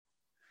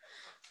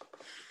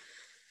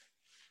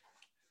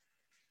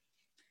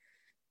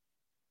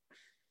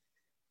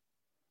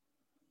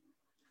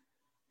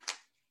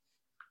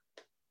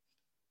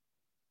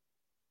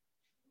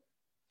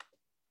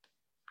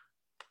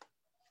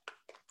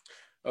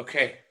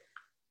Okay.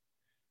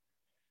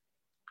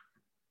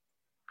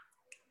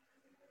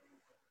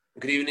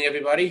 Good evening,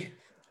 everybody.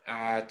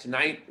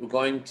 Tonight we're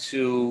going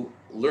to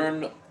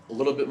learn a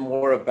little bit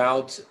more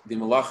about the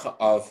Halacha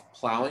of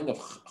plowing, of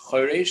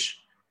Chorsh,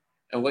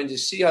 and we're going to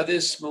see how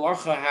this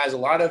Halacha has a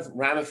lot of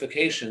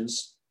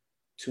ramifications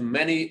to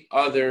many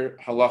other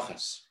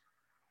halachas.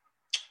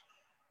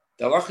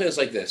 The halacha is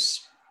like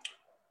this.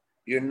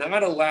 You're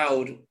not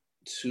allowed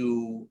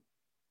to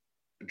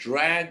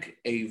drag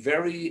a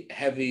very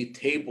heavy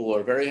table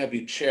or very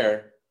heavy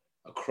chair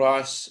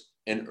across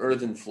an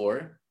earthen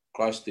floor,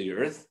 across the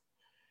earth,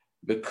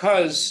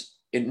 because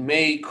it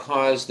may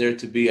cause there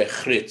to be a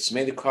chritz,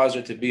 may cause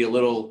there to be a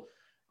little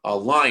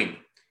line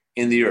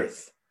in the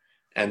earth.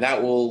 And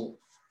that will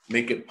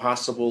make it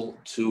possible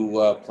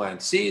to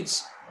plant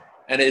seeds.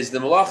 And it is the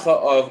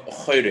malacha of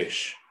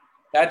chorsh.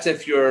 That's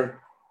if you're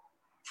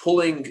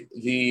pulling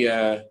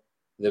the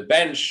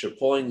bench or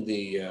pulling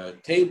the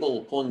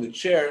table, pulling the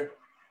chair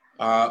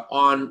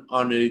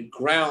on a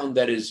ground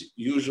that is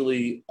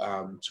usually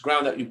it's a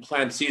ground that you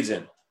plant seeds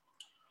in.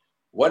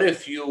 What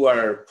if you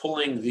are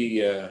pulling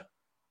the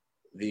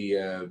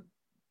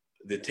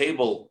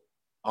table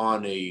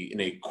in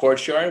a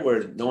courtyard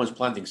where no one's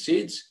planting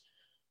seeds?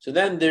 So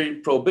then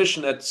the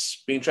prohibition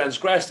that's being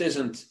transgressed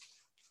isn't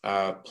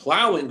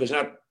plowing, because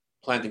you're not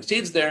planting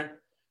seeds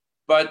there,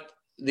 but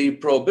the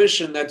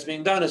prohibition that's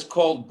being done is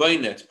called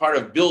baina. It's part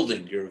of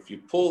building. If you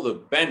pull the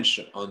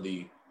bench on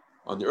the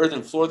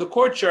earthen floor of the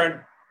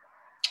courtyard,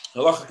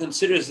 halacha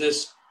considers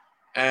this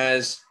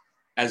as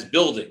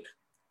building.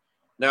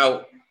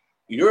 Now,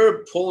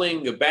 you're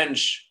pulling a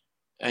bench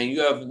and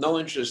you have no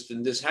interest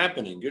in this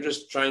happening. You're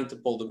just trying to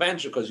pull the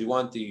bench because you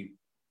want the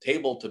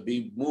table to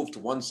be moved to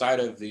one side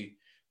of the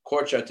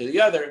courtyard to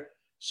the other.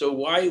 So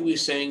why are we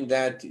saying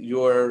that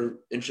you're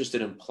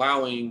interested in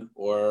plowing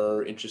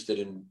or interested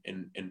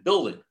in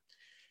building?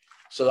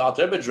 So the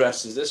Alter Rebbe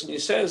addresses this, and he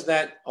says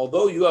that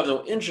although you have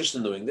no interest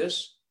in doing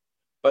this,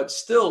 but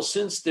still,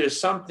 since there's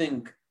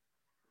something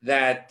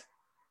that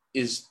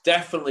is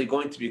definitely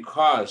going to be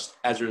caused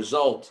as a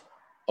result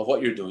of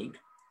what you're doing,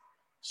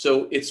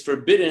 so it's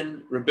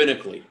forbidden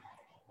rabbinically.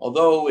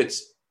 Although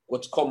it's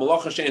what's called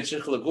malacha she'ein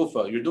tzricha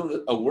legufa, you're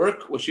doing a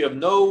work which you have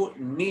no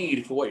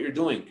need for what you're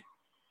doing.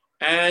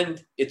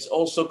 And it's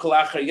also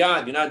kalachar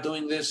yad. You're not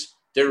doing this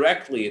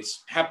directly.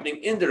 It's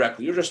happening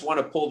indirectly. You just want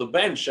to pull the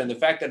bench, and the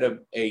fact that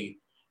a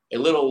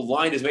little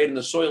line is made in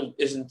the soil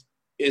isn't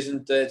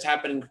it's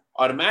happening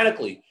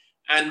automatically.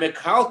 And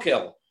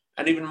mekalkel,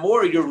 and even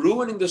more, you're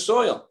ruining the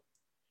soil.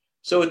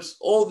 So it's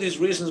all these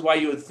reasons why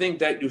you would think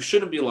that you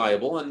shouldn't be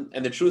liable.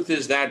 And the truth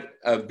is that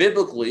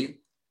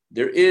biblically,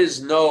 there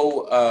is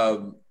no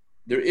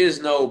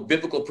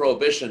biblical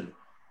prohibition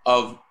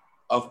of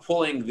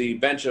pulling the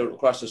bench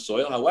across the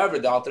soil. However,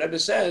 the Alter Rebbe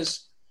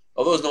says,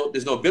 although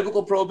there's no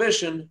biblical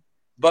prohibition,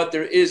 but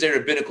there is a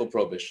rabbinical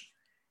prohibition.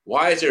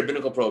 Why is there a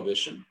rabbinical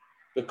prohibition?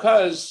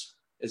 Because,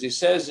 as he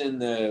says in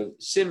the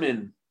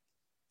Simin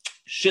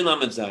Shin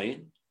Lamed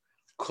Zayin,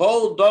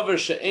 Kol Dover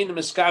She'ein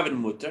Miskaven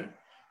Muter,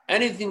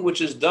 anything which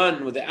is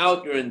done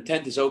without your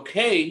intent is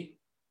okay.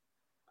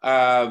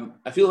 I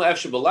feel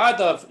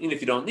even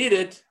if you don't need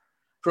it,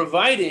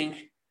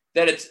 providing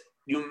that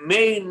you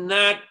may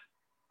not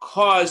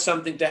cause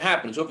something to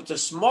happen. So if it's a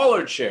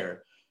smaller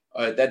chair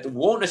that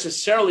won't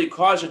necessarily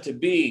cause it to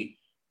be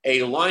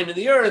a line in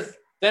the earth,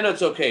 then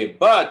it's okay.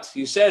 But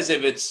he says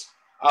if it's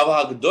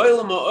but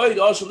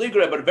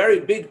very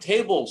big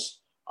tables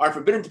are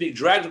forbidden to be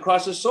dragged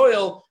across the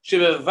soil,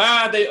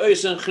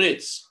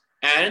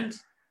 and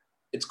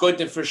it's going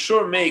to for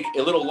sure make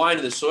a little line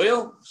in the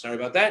soil. Sorry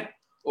about that.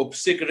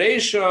 ופסיק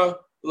רישא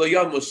לא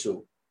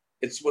ימוסו.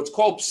 It's what's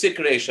called psik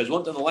רישא. As we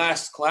went in the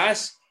last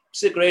class,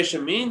 psik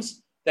רישא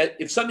means that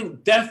if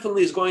something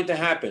definitely is going to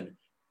happen,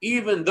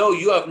 even though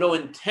you have no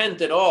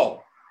intent at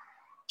all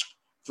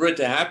for it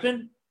to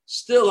happen,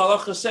 still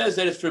halacha says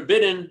that it's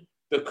forbidden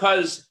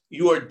because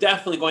you are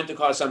definitely going to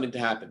cause something to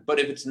happen. But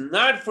if it's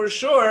not for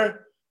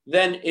sure,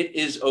 then it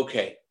is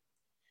okay.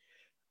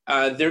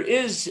 There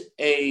is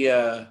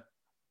a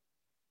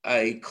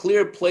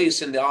clear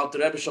place in the Alter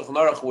Rebbe Shulchan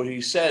Aruch where he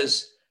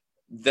says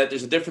that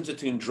there's a difference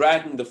between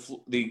dragging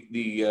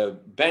the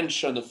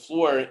bench on the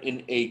floor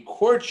in a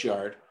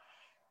courtyard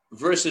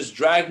versus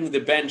dragging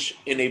the bench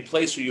in a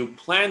place where you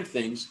plant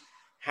things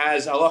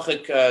has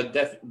halachic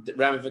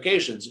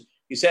ramifications.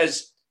 He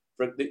says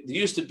there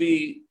used to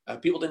be,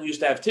 people didn't used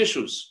to have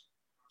tissues.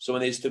 So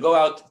when they used to go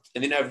out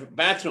and they didn't have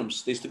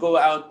bathrooms, they used to go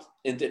out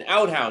into an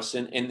outhouse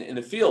in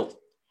the field,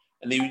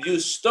 and they would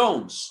use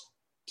stones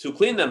to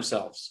clean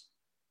themselves.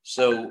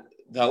 So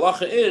the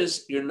halacha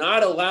is you're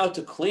not allowed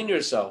to clean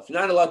yourself.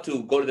 You're not allowed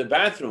to go to the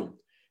bathroom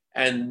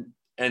and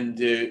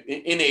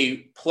in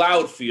a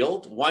plowed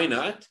field. Why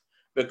not?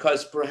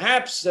 Because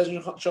perhaps, says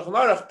Shulchan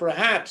Aruch,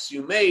 perhaps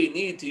you may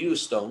need to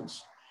use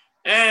stones,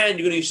 and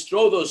you're going to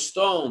throw those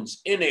stones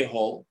in a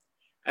hole,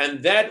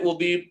 and that will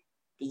be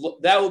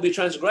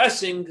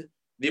transgressing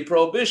the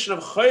prohibition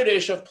of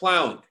chorsh, of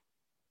plowing.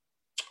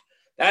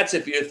 That's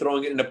if you're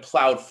throwing it in a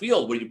plowed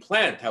field where you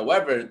plant.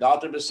 However, the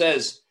Alter Rebbe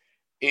says,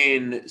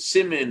 in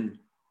Simin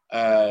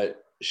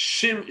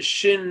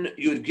Shin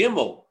Yud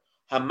Gimel,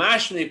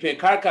 Hamashni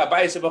Pekarka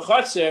Bayis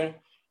B'Chotzer,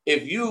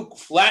 if you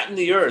flatten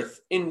the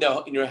earth in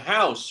your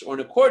house or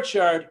in a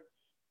courtyard,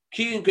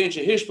 as long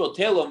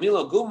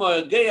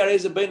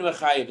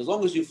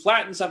as you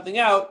flatten something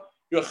out,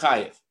 you're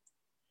chayiv.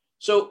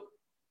 So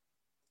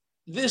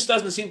this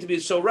doesn't seem to be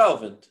so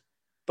relevant,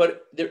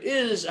 but there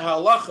is a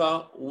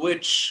halacha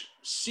which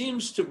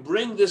seems to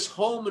bring this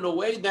home in a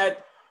way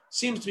that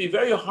seems to be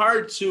very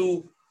hard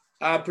to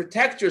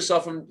protect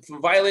yourself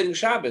from violating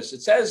Shabbos.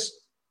 It says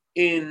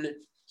in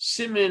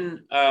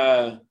Simin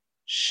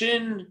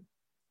Shin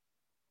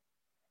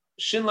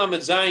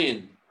Lamed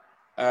Zayin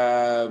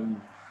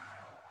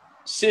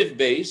Siv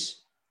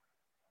base,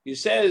 he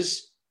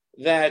says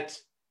that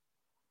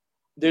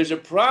there's a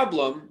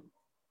problem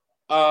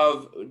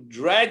of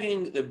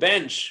dragging the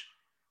bench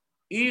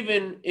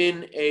even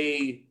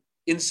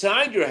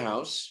inside your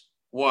house.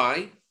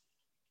 Why?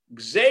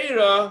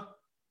 Gzeira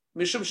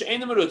mishum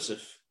she'ein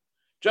merutzif.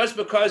 Just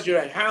because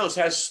your house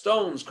has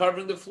stones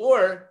covering the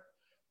floor,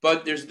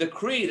 but there's a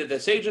decree that the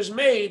sages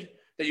made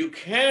that you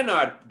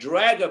cannot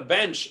drag a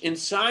bench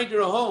inside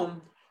your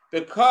home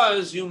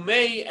because you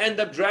may end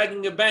up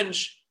dragging a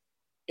bench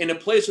in a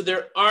place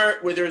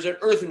where there's an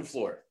earthen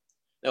floor.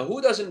 Now,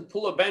 who doesn't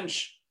pull a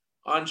bench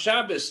on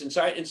Shabbos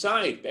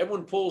inside?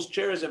 Everyone pulls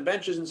chairs and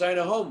benches inside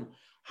a home.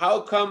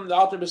 How come the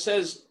Alter Rebbe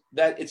says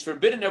that it's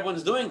forbidden?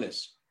 Everyone's doing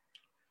this.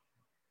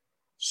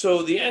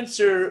 So the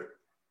answer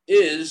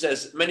is,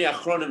 as many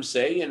Achronim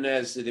say, and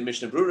as the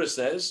Mishnah Brura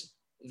says,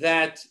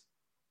 that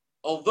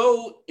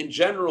although in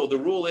general the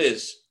rule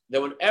is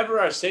that whenever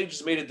our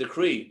sages made a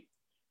decree,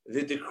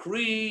 the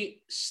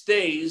decree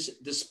stays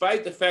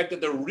despite the fact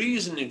that the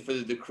reasoning for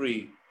the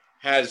decree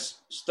has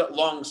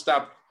long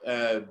stopped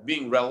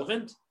being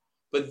relevant,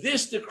 but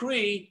this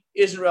decree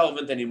isn't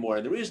relevant anymore.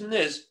 And the reason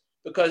is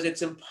because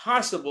it's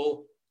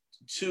impossible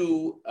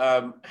to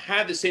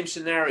have the same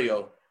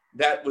scenario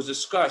that was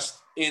discussed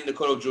in the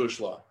Code of Jewish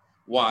Law.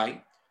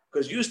 Why?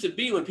 Because it used to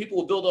be when people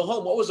would build a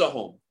home, what was a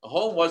home? A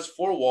home was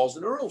 4 walls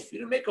and a roof. You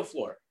didn't make a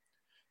floor.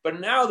 But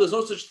now there's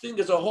no such thing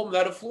as a home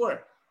without a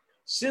floor.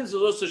 Since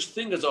there's no such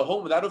thing as a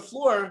home without a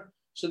floor,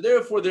 so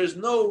therefore there's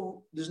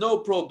no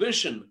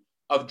prohibition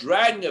of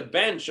dragging a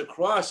bench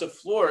across a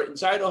floor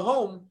inside a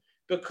home,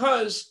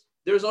 because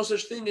there's no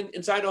such thing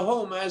inside a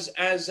home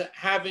as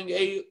having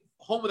a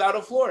home without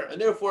a floor. And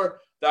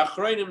therefore, the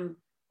Achronim,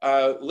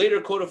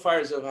 later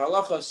codifiers of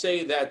halacha,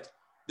 say that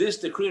this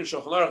decree in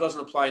Shulchan Aruch doesn't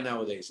apply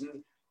nowadays.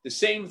 And the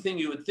same thing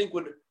you would think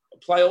would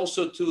apply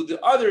also to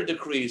the other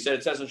decrees that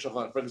it says in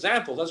Shulchan Aruch. For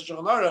example, it says in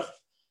Shulchan Aruch,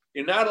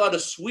 you're not allowed to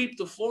sweep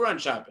the floor on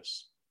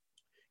Shabbos.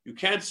 You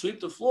can't sweep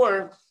the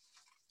floor.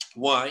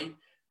 Why?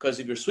 Because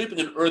if you're sweeping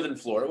an earthen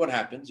floor, what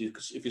happens?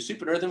 If you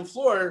sweep an earthen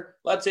floor,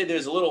 let's say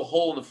there's a little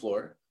hole in the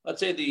floor. Let's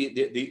say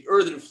the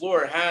earthen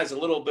floor has a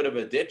little bit of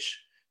a ditch.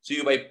 So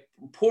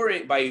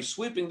by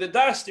sweeping the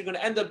dust, you're going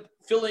to end up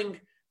filling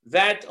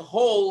that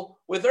hole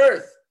with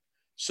earth.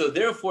 So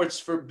therefore, it's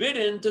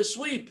forbidden to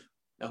sweep.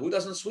 Now, who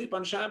doesn't sweep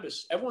on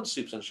Shabbos? Everyone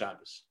sweeps on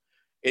Shabbos.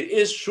 It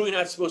is true you're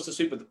not supposed to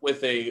sweep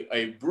with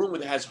a broom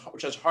which has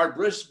hard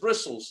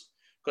bristles,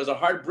 because the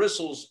hard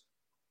bristles,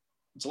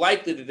 it's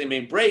likely that they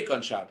may break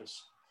on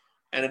Shabbos.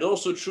 And it's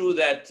also true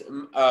that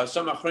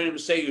some Achronim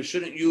say you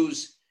shouldn't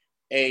use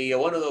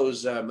one of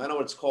those, I don't know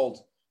what it's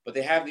called, but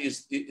they have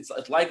these, it's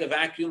like a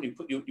vacuum, you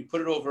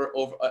put it over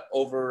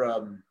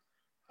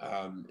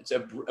it's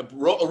a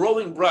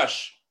rolling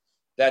brush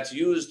that's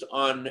used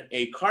on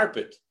a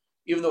carpet,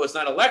 even though it's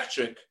not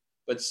electric.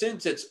 But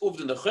since it's uvd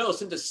in the chel,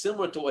 since it's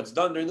similar to what's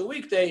done during the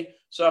weekday,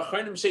 so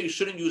Achronim say you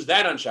shouldn't use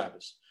that on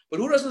Shabbos. But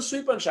who doesn't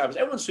sweep on Shabbos?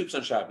 Everyone sweeps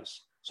on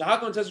Shabbos. So how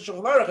come it says in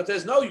Shulchan Aruch, it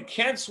says, no, you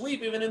can't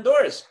sweep even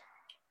indoors.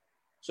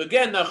 So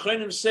again, the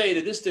Achronim say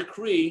that this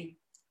decree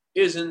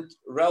isn't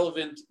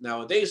relevant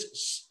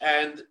nowadays.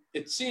 And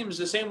it seems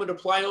the same would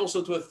apply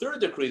also to a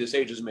third decree the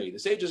sages made. The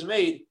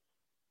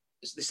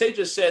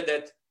sages said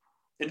that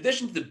in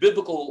addition to the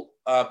biblical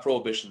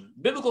prohibition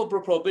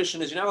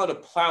is you're not allowed to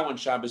plow on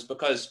Shabbos,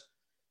 because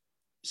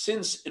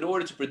since in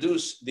order to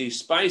produce the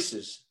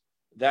spices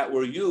that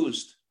were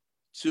used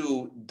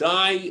to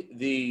dye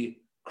the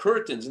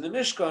curtains in the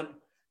Mishkan,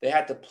 they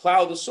had to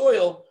plow the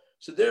soil.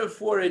 So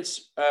therefore,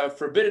 it's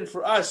forbidden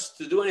for us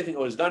to do anything that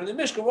was done in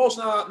the Mishkan. We're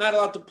also not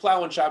allowed to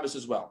plow on Shabbos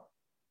as well.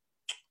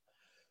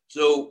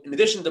 So in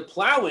addition to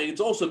plowing,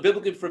 it's also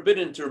biblically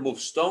forbidden to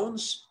remove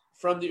stones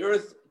from the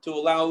earth to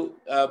allow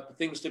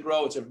things to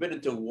grow. It's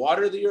forbidden to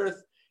water the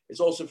earth. It's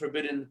also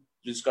forbidden,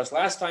 to discuss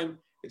last time,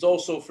 it's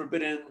also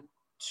forbidden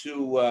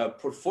to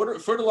put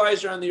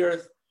fertilizer on the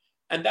earth.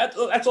 And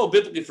that's all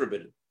biblically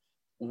forbidden.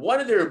 One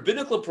of the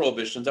rabbinical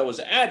prohibitions that was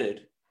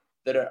added,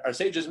 that our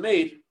sages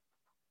made,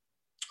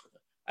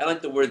 I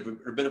like the word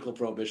rabbinical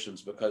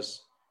prohibitions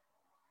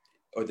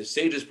or the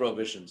sages'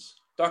 prohibitions,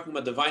 talking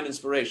about divine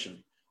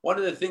inspiration. One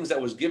of the things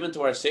that was given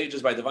to our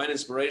sages by divine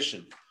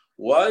inspiration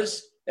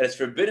was that it's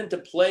forbidden to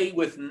play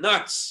with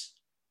nuts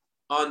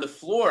on the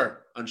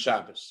floor on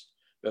Shabbos.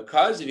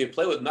 Because if you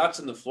play with nuts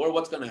on the floor,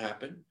 what's going to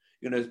happen?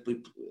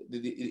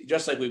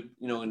 just like we,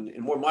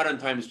 in more modern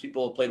times,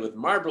 people played with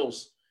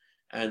marbles,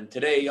 and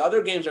today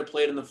other games are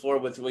played on the floor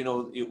with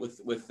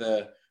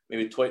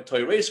maybe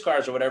toy race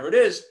cars or whatever it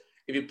is.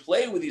 If you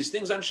play with these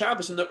things on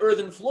Shabbos on the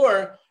earthen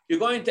floor, you're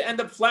going to end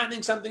up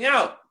flattening something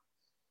out.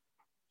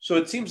 So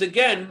it seems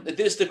again that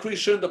this decree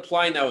shouldn't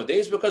apply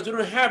nowadays because we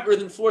don't have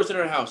earthen floors in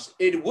our house.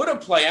 It would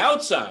apply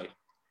outside,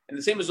 and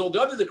the same as all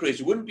the other decrees.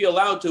 You wouldn't be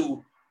allowed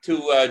to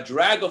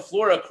drag a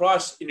floor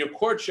across in your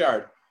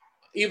courtyard,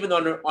 even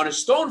on a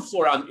stone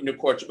floor in your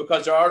courtyard,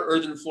 because there are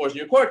earthen floors in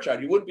your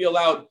courtyard. You wouldn't be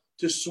allowed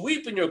to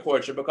sweep in your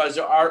courtyard because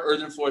there are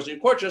earthen floors in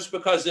your courtyard, just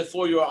because the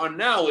floor you're on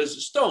now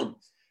is stone.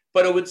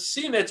 But it would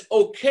seem it's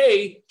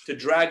okay to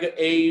drag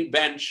a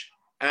bench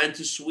and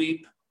to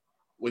sweep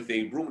with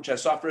a broom which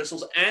has soft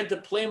bristles and to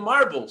play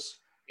marbles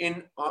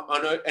in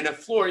a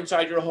floor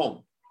inside your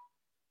home.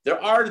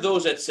 There are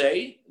those that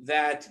say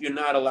that you're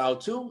not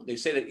allowed to. They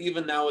say that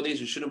even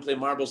nowadays you shouldn't play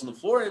marbles on the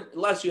floor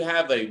unless you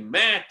have a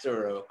mat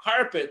or a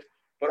carpet,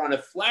 but on a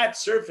flat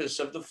surface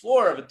of the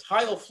floor, of a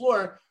tile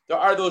floor, there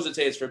are those that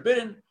say it's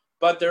forbidden,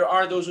 but there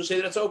are those who say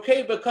that it's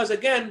okay because,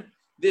 again,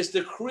 this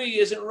decree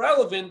isn't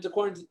relevant,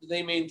 according to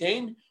they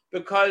maintain,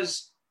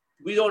 because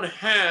we don't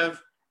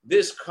have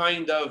this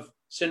kind of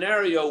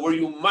scenario where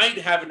you might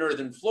have an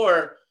earthen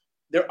floor.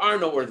 There are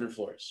no earthen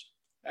floors.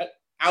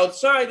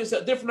 Outside is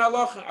a different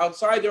halacha.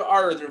 Outside there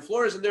are earthen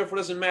floors, and therefore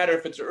it doesn't matter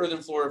if it's an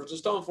earthen floor or if it's a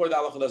stone floor, the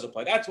halacha does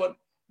apply. That's what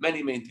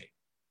many maintain.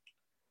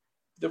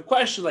 The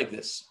question like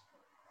this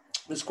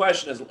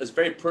question is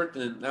very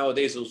pertinent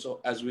nowadays,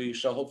 also, as we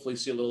shall hopefully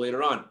see a little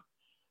later on.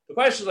 The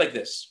question is like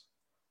this.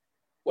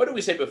 What did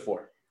we say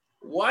before?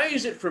 Why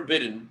is it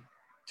forbidden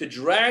to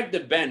drag the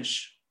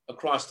bench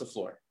across the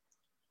floor?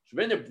 It's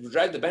forbidden to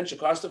drag the bench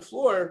across the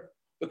floor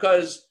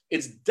because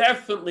it's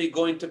definitely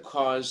going to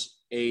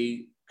cause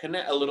a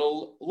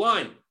little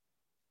line.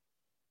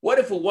 What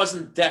if it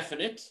wasn't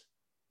definite?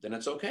 Then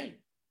it's okay.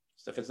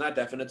 So if it's not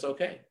definite, it's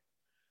okay.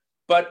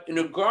 But in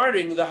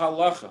regarding the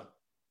halacha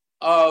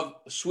of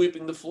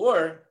sweeping the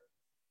floor,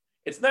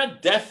 it's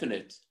not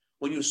definite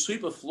when you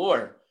sweep a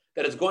floor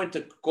that it's going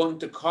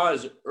to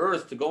cause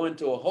earth to go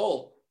into a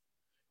hole.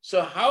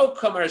 So how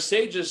come our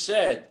sages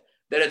said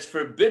that it's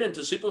forbidden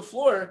to sweep a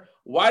floor?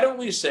 Why don't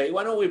we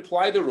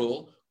apply the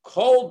rule,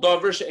 kol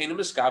davar she'einu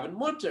miskaven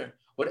muter?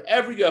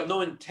 Whatever you have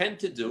no intent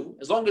to do,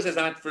 as long as it's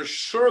not for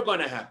sure going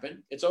to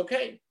happen, it's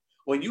okay.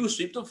 When you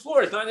sweep the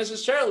floor, it's not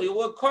necessarily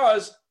what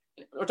cause.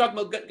 We're talking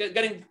about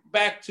getting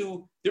back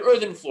to the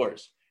earthen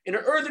floors. In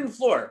an earthen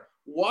floor,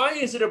 why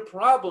is it a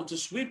problem to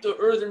sweep the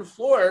earthen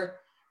floor?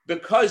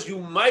 Because you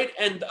might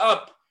end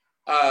up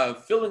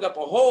filling up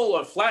a hole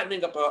or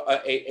flattening up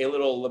a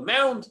little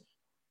mound.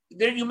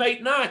 Then you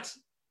might not.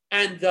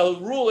 And the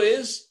rule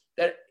is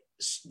that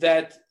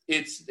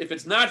if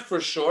it's not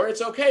for sure,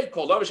 it's okay.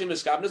 Whatever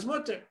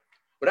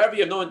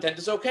you have no intent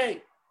is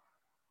okay.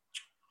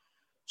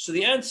 So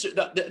the answer,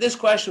 this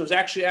question was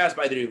actually asked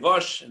by the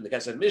Rivosh and the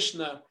Kesed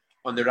Mishnah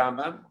on the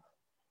Rambam,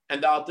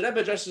 and the Alter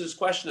Rebbe addresses this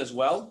question as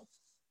well.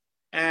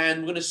 And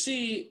we're going to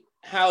see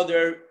how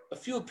there are a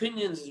few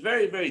opinions. It's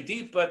very, very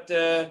deep, but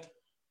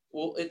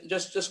we'll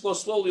just go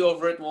slowly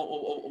over it. And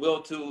we'll be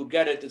able to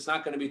get it. It's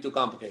not going to be too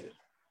complicated.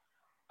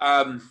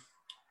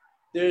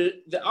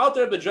 The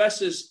Alter Rebbe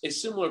addresses a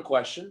similar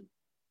question.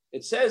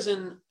 It says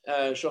in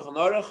Shulchan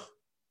Aruch,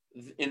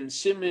 in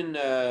Simin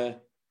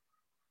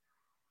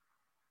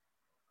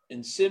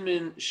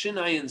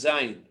Shinayin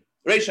Zayin,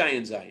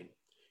 Reishayin Zayin.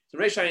 So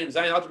Reishayin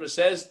Zayin, Alter Rebbe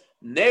says,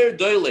 Ner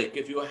doilik,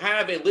 if you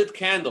have a lit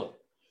candle,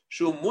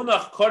 Shu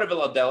munach korev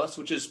eladelas,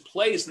 which is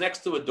placed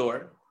next to a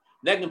door,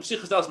 negem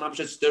psichas delas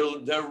mamish, it's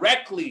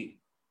directly,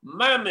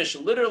 mamish,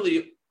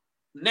 literally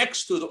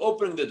next to the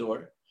opening of the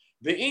door.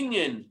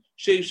 Ve'inyan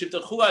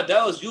she'yiftachu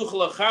adelas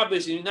yuchel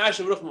achabes yinash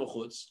avruch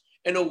mechutz,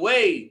 in a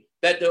way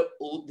that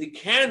the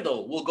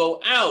candle will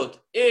go out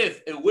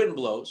if a wind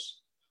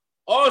blows.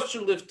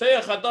 Also,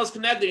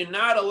 you're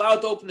not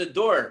allowed to open the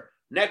door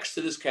next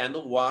to this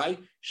candle. Why?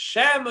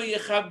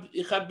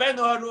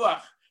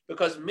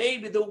 Because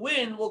maybe the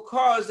wind will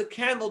cause the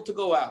candle to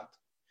go out.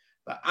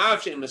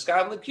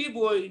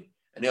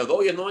 And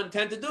although you have no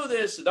intent to do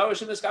this,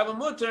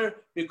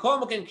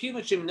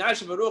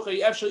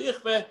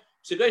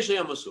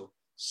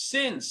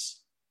 since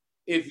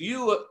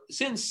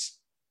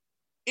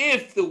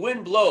if the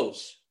wind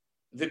blows,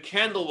 the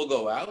candle will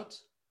go out.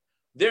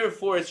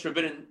 Therefore, it's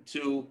forbidden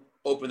to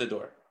open the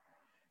door.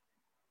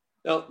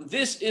 Now,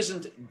 this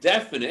isn't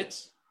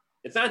definite.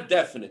 It's not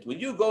definite. When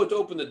you go to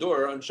open the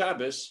door on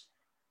Shabbos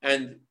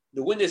and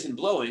the wind isn't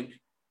blowing,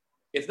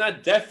 it's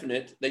not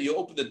definite that you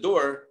open the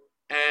door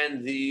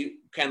and the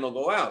candle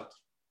go out.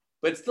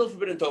 But it's still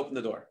forbidden to open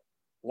the door.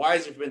 Why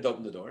is it forbidden to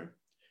open the door?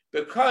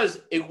 Because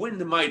a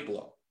wind might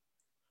blow.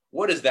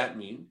 What does that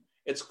mean?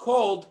 It's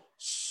called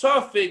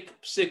וספק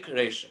פסיק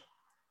רישא.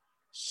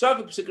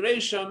 וספק פסיק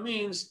רישא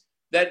means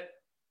that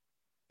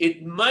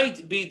it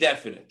might be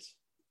definite.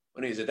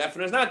 When is it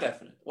definite? It's not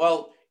definite.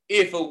 Well,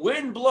 if a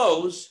wind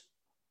blows,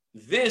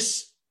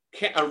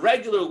 a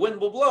regular wind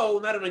will blow,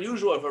 not an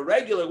unusual. If a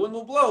regular wind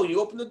will blow, you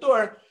open the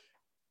door,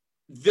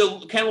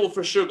 the candle will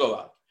for sure go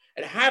out.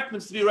 It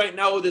happens to be right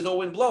now there's no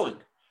wind blowing,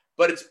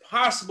 but it's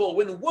possible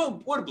wind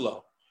would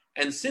blow.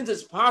 And since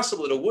it's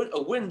possible that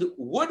a wind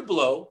would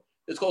blow,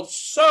 it's called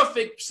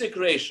וספק פסיק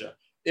רישא.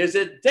 There's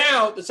a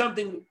doubt that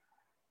something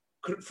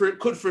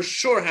could for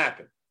sure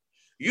happen.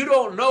 You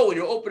don't know when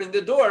you're opening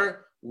the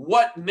door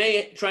what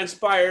may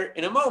transpire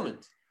in a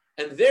moment.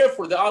 And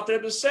therefore, the Alter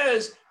Rebbe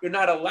says you're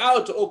not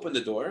allowed to open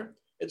the door.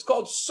 It's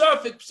called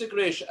וספק פסיק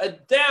רישא, a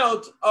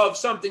doubt of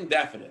something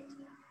definite.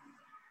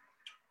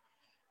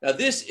 Now,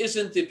 this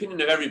isn't the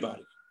opinion of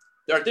everybody.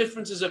 There are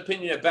differences of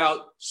opinion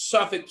about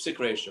וספק פסיק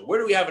רישא. Where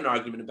do we have an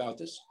argument about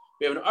this?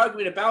 We have an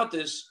argument about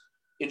this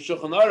in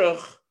Shulchan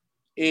Aruch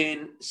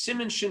in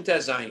Siman Shin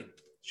Zayin.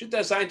 Shin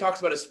Zayin talks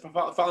about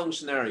a following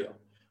scenario.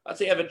 Let's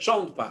say you have a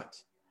cholent pot.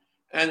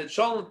 And the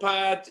cholent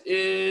pot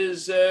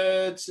is,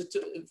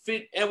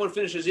 everyone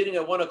finishes eating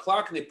at 1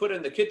 o'clock and they put it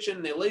in the kitchen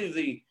and they leave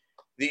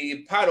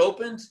the pot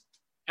opened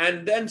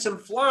and then some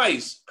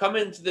flies come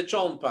into the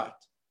cholent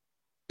pot.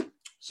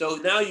 So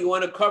now you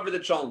want to cover the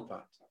cholent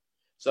pot.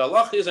 So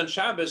halacha is on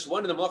Shabbos,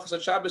 one of the malachas on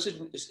Shabbos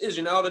is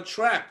you're not allowed to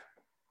trap.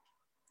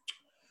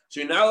 So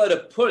you're not allowed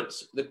to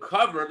put the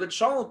cover of the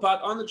cholent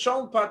pot on the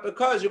cholent pot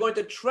because you're going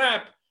to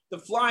trap the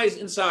flies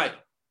inside.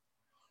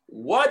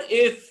 What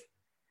if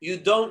you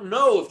don't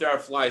know if there are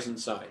flies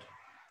inside?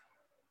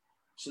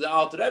 So the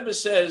Alter Rebbe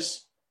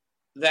says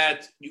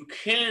that you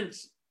can't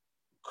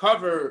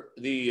cover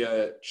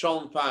the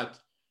cholent pot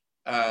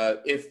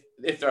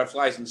if there are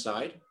flies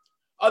inside.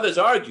 Others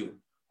argue.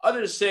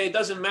 Others say it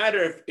doesn't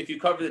matter if you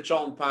cover the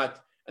cholent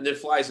pot and there are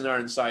flies are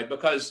inside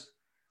because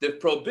the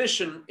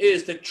prohibition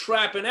is to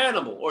trap an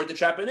animal or to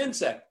trap an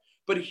insect.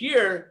 But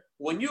here,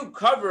 when you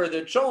cover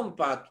the cholent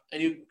pot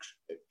and you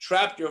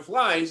trap your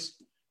flies,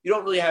 you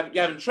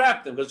haven't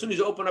trapped them because as soon as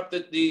you open up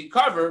the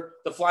cover,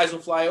 the flies will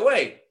fly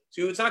away.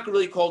 So it's not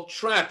really called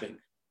trapping.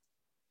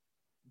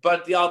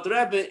 But the Alter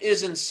Rebbe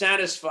isn't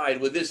satisfied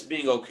with this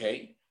being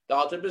okay. The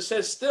Alter Rebbe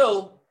says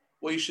still,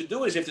 what you should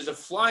do is if there's a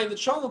fly in the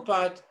cholent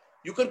pot,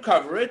 you could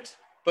cover it,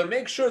 but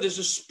make sure there's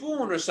a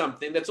spoon or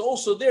something that's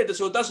also there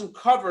so it doesn't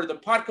cover the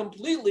pot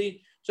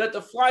completely so that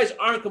the flies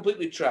aren't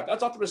completely trapped.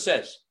 That's what the Rebbe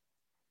says.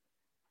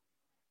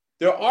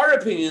 There are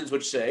opinions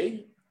which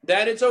say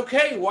that it's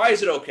okay. Why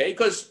is it okay?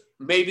 Because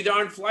maybe there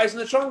aren't flies in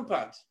the cholent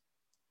pot.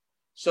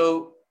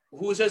 So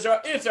who says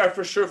if there are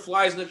for sure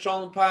flies in the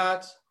cholent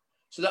pot?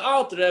 So the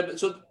Alter Rebbe,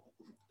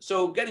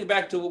 so getting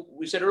back to what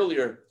we said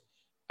earlier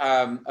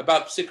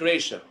about psik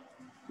רישא.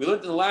 We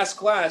learned in the last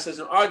class as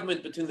an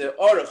argument between the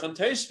Aruch and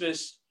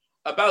Tosfos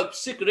about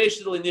psik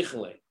רישא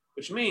ניחא,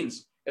 which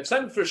means if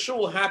something for sure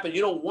will happen, you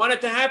don't want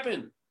it to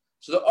happen.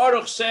 So the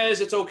Aruch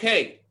says it's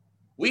okay.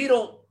 We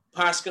don't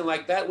paskin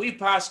like that. We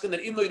paskin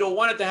that even though you don't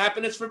want it to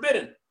happen, it's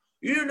forbidden.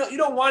 You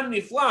don't want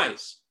any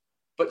flies.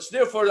 But so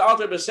therefore, the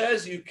Alter Rebbe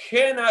says you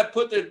cannot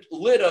put the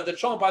lid of the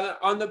cholent pot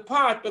on the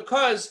pot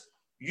because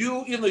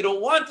even though you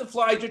don't want the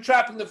flies, you're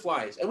trapping the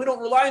flies. And we don't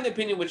rely on the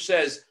opinion which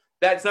says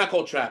that's not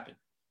called trapping.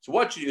 So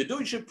what should you do?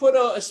 You should put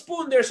a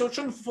spoon there so it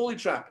shouldn't fully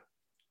trap it.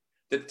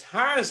 The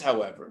Taz,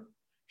 however,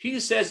 he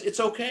says it's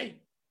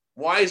okay.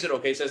 Why is it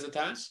okay, says the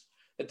Taz?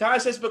 The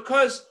Taz says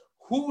because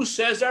who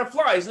says there are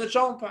flies in the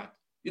cholent pot?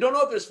 You don't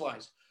know if there's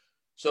flies.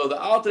 So the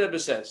Alter Rebbe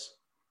says,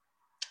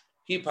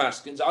 he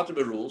paskins, Alter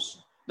Rebbe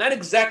rules, not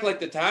exactly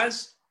like the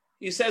Taz,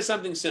 he says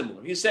something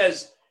similar. He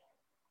says,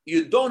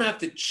 you don't have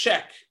to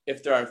check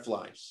if there are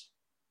flies.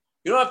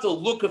 You don't have to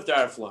look if there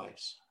are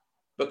flies.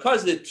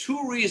 Because there are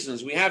two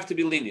reasons we have to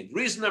be lenient.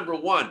 Reason number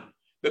one,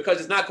 because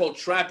it's not called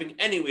trapping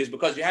anyways,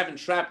 because you haven't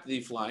trapped the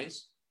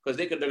flies, because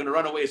they're going to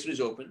run away as soon as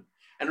you open.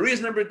 And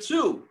reason number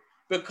two,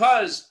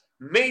 because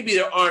maybe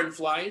there aren't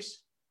flies.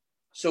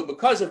 So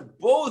because of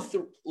both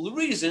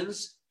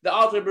reasons, the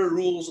Alter Rebbe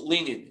rules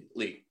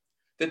leniently.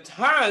 The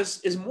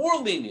Taz is more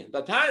lenient.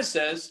 The Taz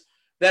says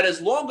that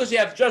as long as you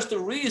have just a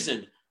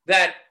reason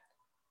that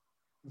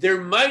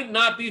there might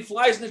not be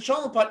flies in the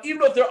cholent pot,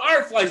 even if there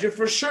are flies, you're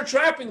for sure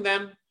trapping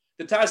them,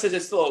 the Taz says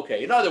it's still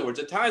okay. In other words,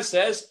 the Taz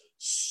says,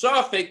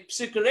 וספק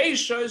פסיק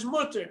רישא is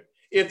mutter.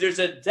 If there's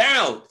a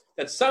doubt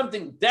that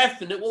something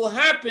definite will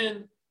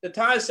happen, the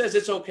Taz says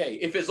it's okay.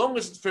 If as long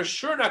as it's for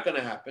sure not going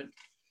to happen,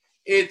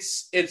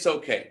 it's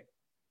okay.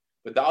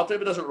 But the Alter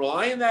Rebbe doesn't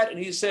rely on that, and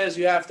he says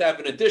you have to have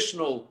an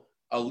additional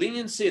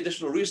leniency,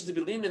 additional reason to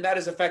be lenient, and that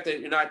is the fact that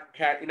you're not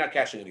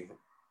catching anything.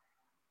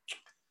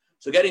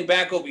 So getting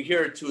back over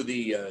here to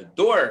the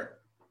door,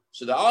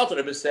 so the Alter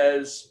Rebbe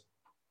says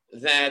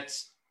that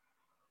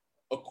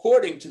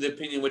according to the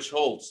opinion which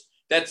holds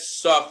that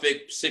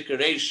וספק פסיק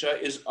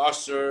רישא is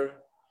asur,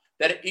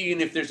 that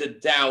even if there's a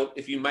doubt,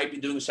 if you might be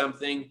doing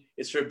something,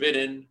 it's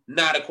forbidden,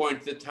 not according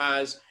to the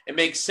Taz. It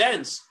makes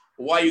sense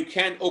why you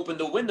can't open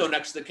the window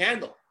next to the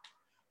candle.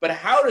 But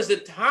how does the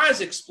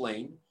Taz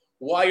explain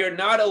why you're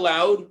not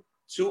allowed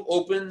to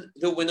open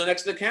the window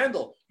next to the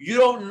candle? You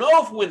don't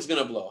know if wind's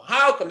going to blow.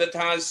 How come the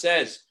Taz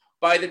says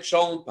by the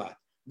cholent pot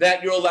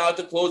that you're allowed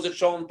to close the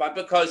cholent pot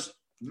because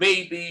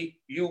maybe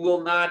you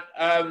will not,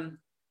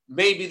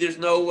 maybe there's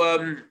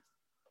no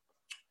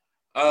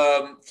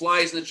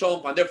flies in the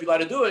cholent pot, therefore you're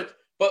allowed to do it.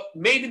 but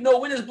maybe no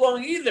wind is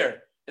blowing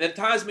either. And the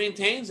Taz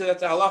maintains that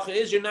the halacha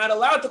is you're not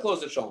allowed to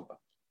close the shompa.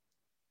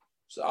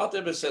 So Alter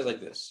Rebbe says like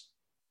this.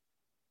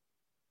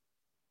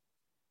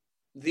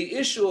 The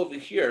issue over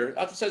here,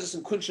 Alter says this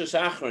in Kunshas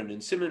Achron, in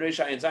Siman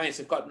רישא and Zayin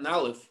Sefkat and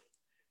Aleph,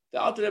 the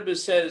Alter Rebbe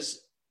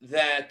says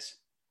that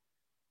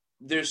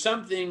there's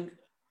something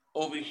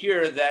over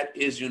here that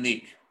is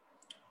unique.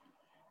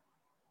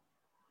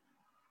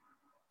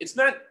 It's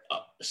not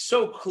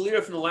so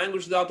clear from the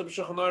language of the Alter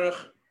Shulchan Aruch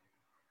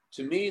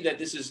to me that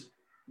this is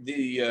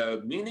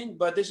the meaning,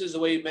 but this is the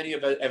way many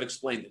have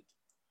explained it.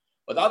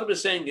 What the Alter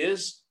is saying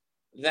is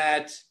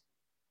that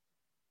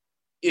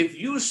if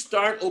you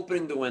start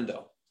opening the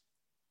window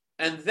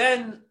and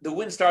then the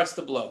wind starts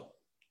to blow,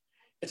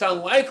 it's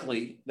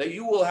unlikely that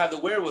you will have the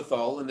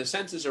wherewithal and the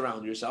senses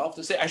around yourself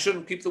to say, I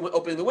shouldn't keep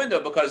opening the window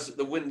because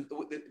the wind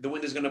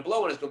is going to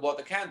blow and it's going to blow out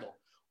the candle.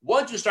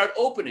 Once you start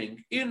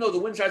opening, even though the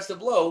wind starts to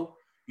blow,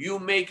 you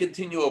may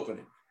continue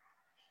opening.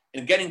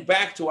 And getting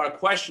back to our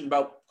question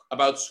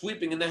about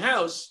sweeping in the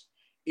house,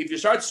 if you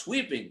start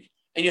sweeping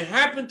and you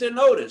happen to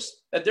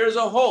notice that there's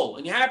a hole,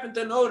 and you happen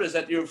to notice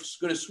that you're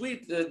going to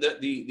sweep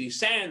the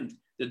sand,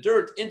 the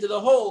dirt into the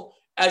hole,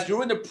 as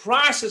you're in the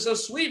process of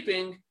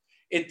sweeping,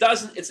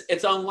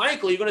 it's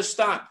unlikely you're going to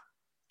stop.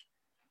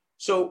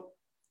 So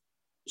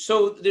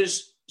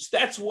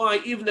that's why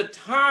even the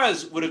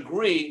Taz would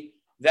agree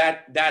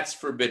that that's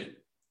forbidden.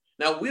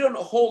 Now, we don't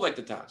hold like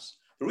the Taz.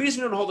 The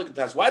reason we don't hold like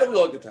the Taz, why do we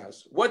hold like the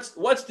Taz?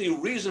 What's the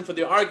reason for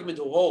the argument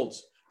who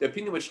holds, the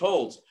opinion which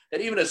holds,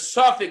 that even a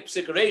safek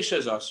psik רישא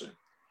is asur,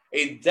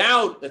 a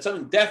doubt that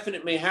something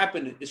definite may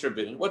happen is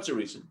forbidden? What's the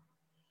reason?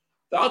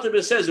 The Alter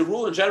Rebbe says the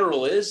rule in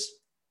general is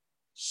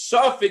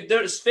safek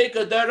וספק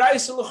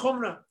דאורייסא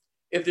לחומרא.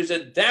 If there's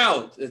a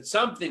doubt that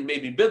something may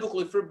be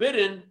biblically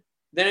forbidden,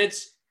 then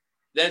it's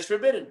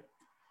forbidden.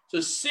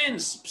 So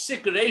since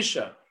psik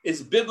רישא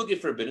is biblically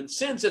forbidden,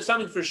 since if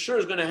something for sure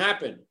is going to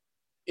happen,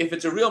 if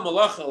it's a real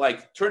malacha,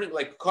 like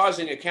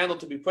causing a candle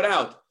to be put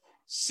out,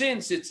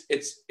 since it's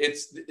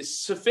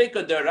safek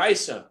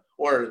d'oraisa,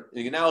 or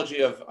the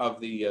analogy of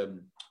the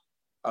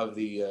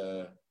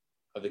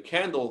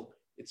candle,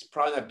 it's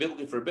probably not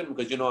biblically forbidden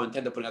because you don't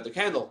intend to put out the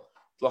candle.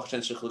 But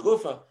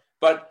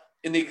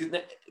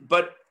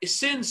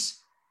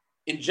since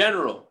in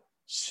general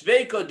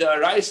sveka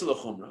d'oraisa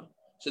l'chumra,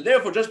 so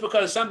therefore just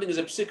because something is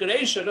a psik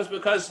רישא, just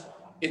because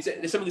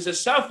something is a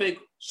safek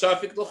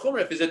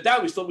l'chumra, if there's a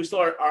doubt, we still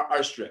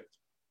are strict.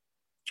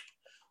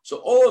 So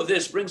all of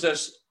this brings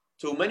us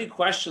to many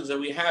questions that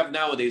we have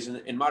nowadays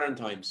in modern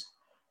times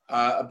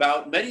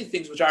about many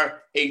things which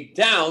are a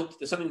doubt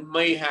that something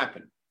may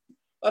happen.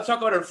 Let's talk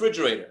about a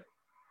refrigerator.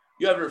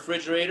 You have a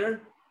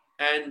refrigerator,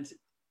 and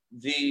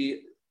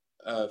the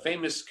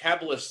famous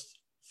Kabbalist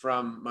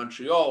from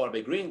Montreal,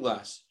 Rabbi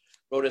Greenglass,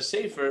 wrote a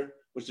sefer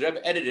which the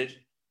Rebbe edited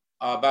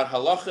about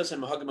halachas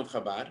and mahagim of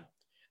Chabad.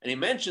 And he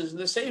mentions in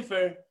the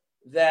sefer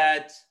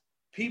that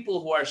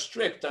people who are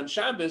strict on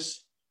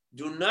Shabbos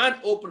do not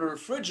open a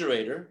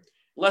refrigerator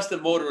unless the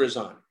motor is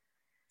on.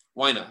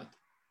 Why not?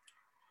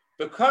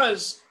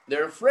 Because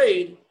they're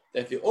afraid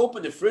that if they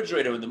open the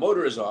refrigerator when the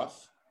motor is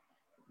off,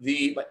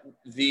 the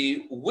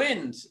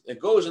wind that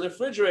goes in the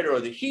refrigerator, or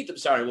the heat,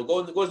 goes in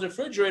the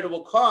refrigerator,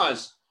 will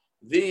cause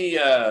the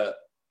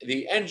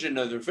engine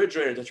of the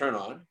refrigerator to turn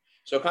on.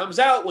 So it comes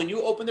out when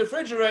you open the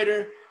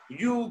refrigerator,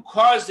 you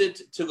caused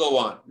it to go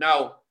on.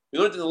 Now, we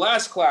learned in the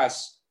last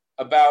class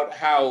about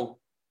how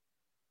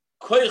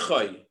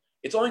koichai,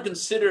 it's only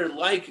considered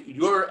like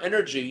your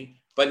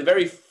energy by the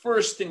very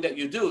first thing that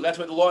you do. That's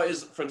what the law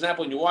is. For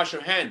example, when you wash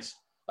your hands,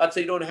 let's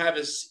say you don't have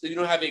a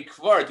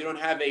kvart, you don't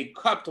have a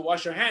cup to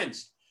wash your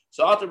hands.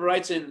 So Alter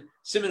writes in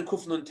Siman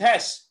Kuf Nun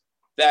Tes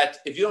that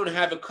if you don't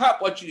have a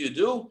cup, what should you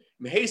do?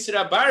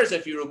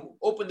 If you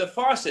open the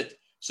faucet,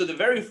 so the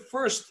very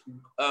first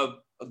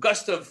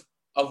gust of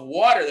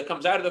water that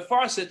comes out of the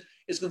faucet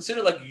is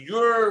considered like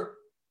your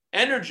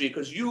energy,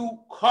 because you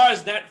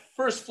caused that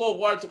first flow of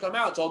water to come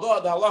out. So although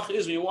the halacha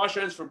is when you wash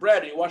your hands for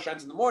bread and you wash your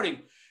hands in the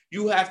morning,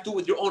 you have to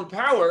with your own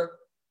power.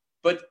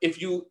 But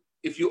if you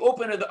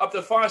open up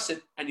the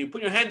faucet and you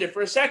put your hand there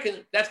for a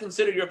second, that's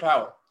considered your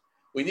power.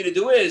 What you need to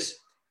do is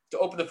to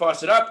open the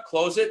faucet up,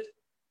 close it,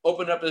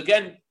 open it up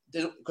again,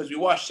 because we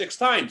wash 6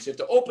 times. You have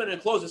to open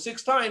and close it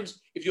 6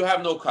 times if you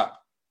have no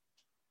cup.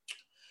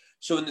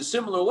 So in a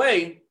similar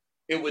way,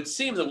 it would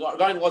seem that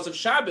regarding the laws of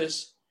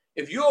Shabbos,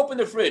 if you open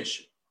the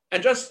fridge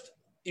and just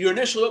your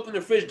initial open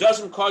the fridge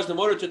doesn't cause the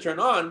motor to turn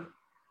on,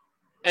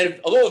 and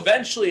although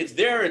eventually it's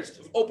there, it's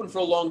open for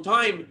a long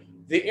time,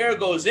 the air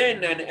goes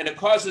in and it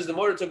causes the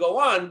motor to go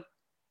on,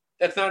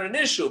 that's not an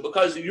issue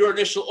because your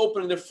initial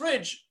opening the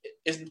fridge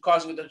isn't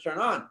causing it to turn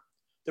on.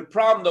 The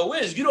problem though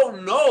is you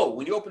don't know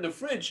when you open the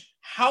fridge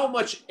how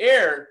much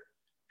air,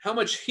 how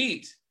much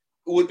heat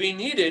would be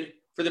needed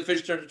for the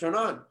fridge to turn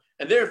on.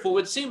 And therefore it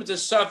would seem it's a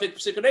safek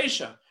psik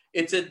רישא.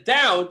 It's a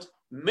doubt.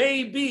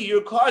 Maybe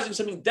you're causing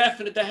something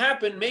definite to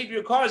happen. Maybe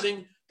you're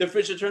causing the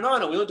fridge to turn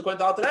on. And we learned according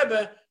to Alter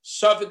Rebbe,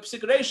 safek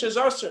psik רישא is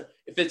asur.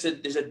 If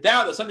there's a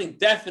doubt that something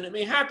definite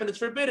may happen, it's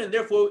forbidden.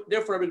 Therefore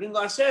Rabbi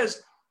Greenglass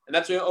says And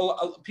that's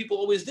why people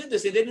always did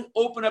this. They didn't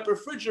open up a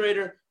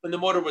refrigerator when the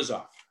motor was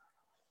off.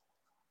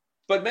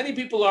 But many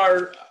people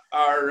are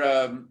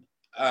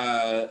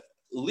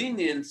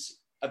lenient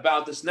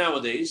about this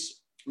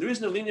nowadays. The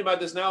reason they're lenient about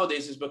this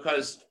nowadays is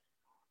because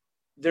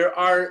there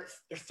are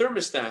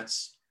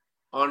thermostats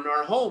on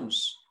our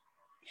homes,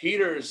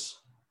 heaters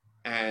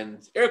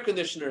and air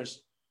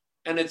conditioners,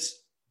 and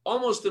it's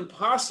almost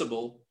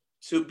impossible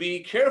to be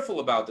careful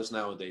about this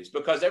nowadays,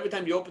 because every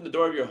time you open the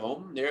door of your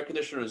home, the air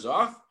conditioner is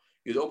off.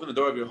 You open the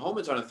door of your home,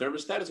 it's on a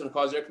thermostat, it's going to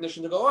cause the air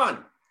conditioner to go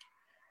on.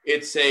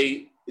 It's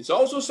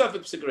also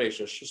cephet psic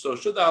רישא. So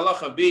should the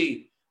halacha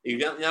be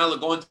you're not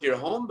go into your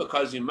home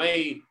because you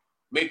may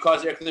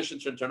cause the air conditioner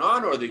to turn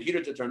on or the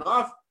heater to turn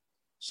off?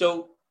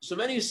 So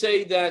many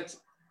say that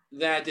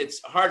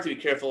it's hard to be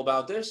careful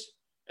about this,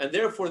 and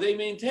therefore they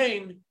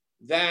maintain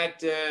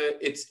that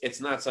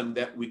it's not something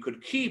that we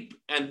could keep,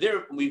 and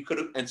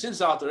since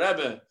the Alter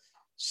Rebbe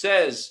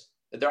says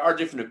that there are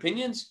different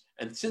opinions,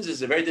 and since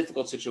it's a very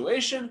difficult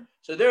situation,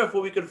 so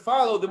therefore we could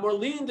follow the more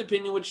lenient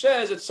opinion, which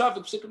says that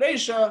cephet psic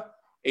רישא,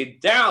 a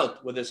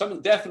doubt whether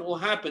something definite will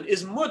happen,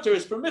 is mutter,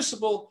 is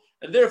permissible,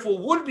 and therefore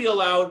would be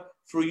allowed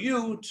for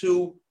you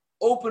to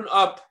open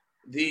up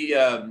the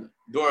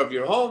door of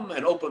your home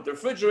and open up the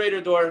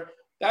refrigerator door.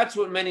 That's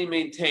what many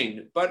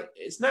maintain. But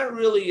it's not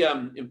really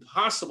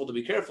impossible to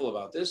be careful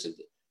about this.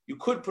 You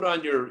could put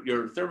on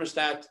your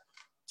thermostat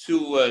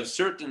to a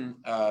certain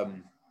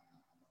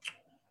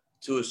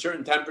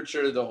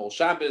temperature the whole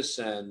Shabbos,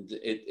 and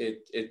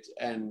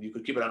and you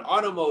could keep it on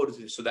auto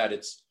mode so that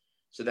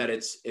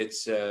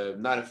it's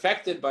not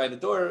affected by the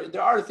door.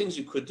 There are things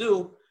you could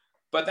do,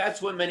 but that's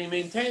what many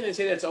maintain. They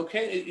say that's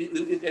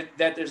okay,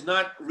 that there's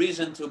not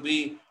reason to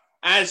be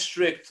as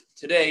strict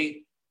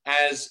today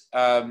as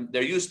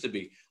there used to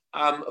be.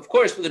 Of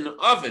course, with an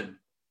oven,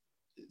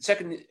 the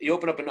second you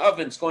open up an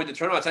oven, it's going to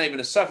turn on. It's not even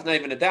a suffer, not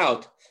even a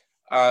doubt.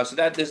 So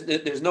that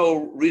there's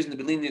no reason to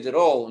be lenient at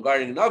all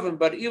regarding an oven.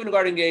 But even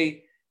regarding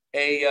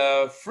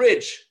a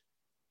fridge,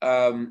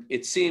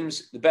 it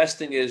seems the best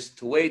thing is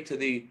to wait till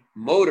the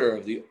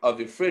motor of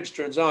your fridge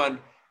turns on,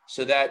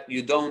 so that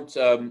you don't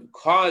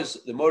cause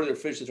the motor of the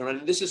fridge to turn on.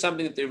 And this is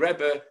something that the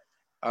Rebbe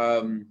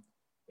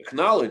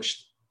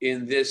acknowledged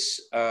in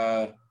this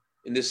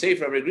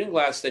Sefer Rabbi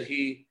Greenglass that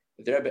the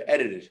Rebbe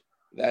edited.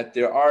 That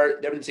they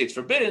didn't say it's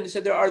forbidden. He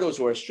said there are those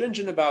who are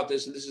stringent about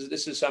this, and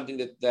this is something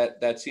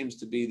that seems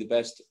to be the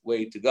best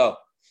way to go.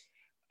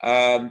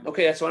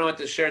 Okay, that's what I want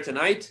to share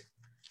tonight.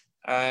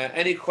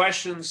 Any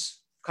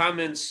questions,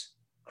 comments,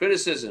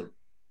 criticism?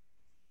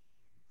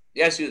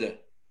 Yes, Yuda.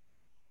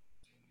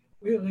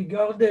 With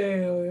regard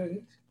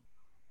the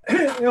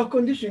air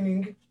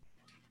conditioning,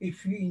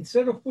 if you,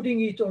 instead of putting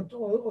it on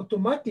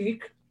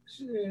automatic,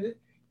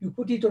 you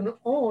put it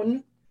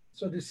on,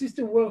 so the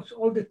system works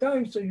all the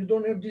time, so you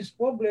don't have this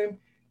problem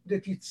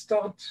that it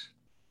starts.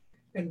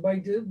 And by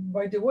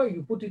the way,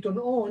 you put it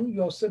on,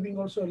 you are saving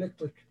also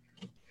electric.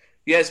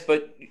 Yes,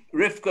 but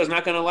Rivka is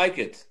not going to like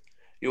it.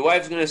 Your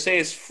wife's going to say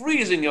it's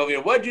freezing over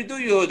here. What'd you do,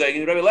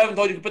 Yehuda? Rabbi Levin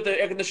told you to put the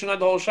air conditioner on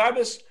the whole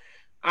Shabbos.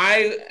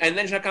 And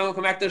then she's not going to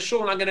come back to the shul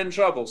and not get in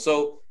trouble.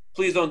 So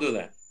please don't do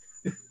that.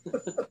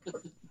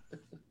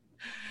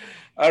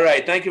 All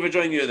right. Thank you for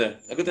joining,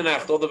 Yehuda. A good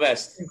night. All the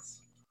best. Thanks.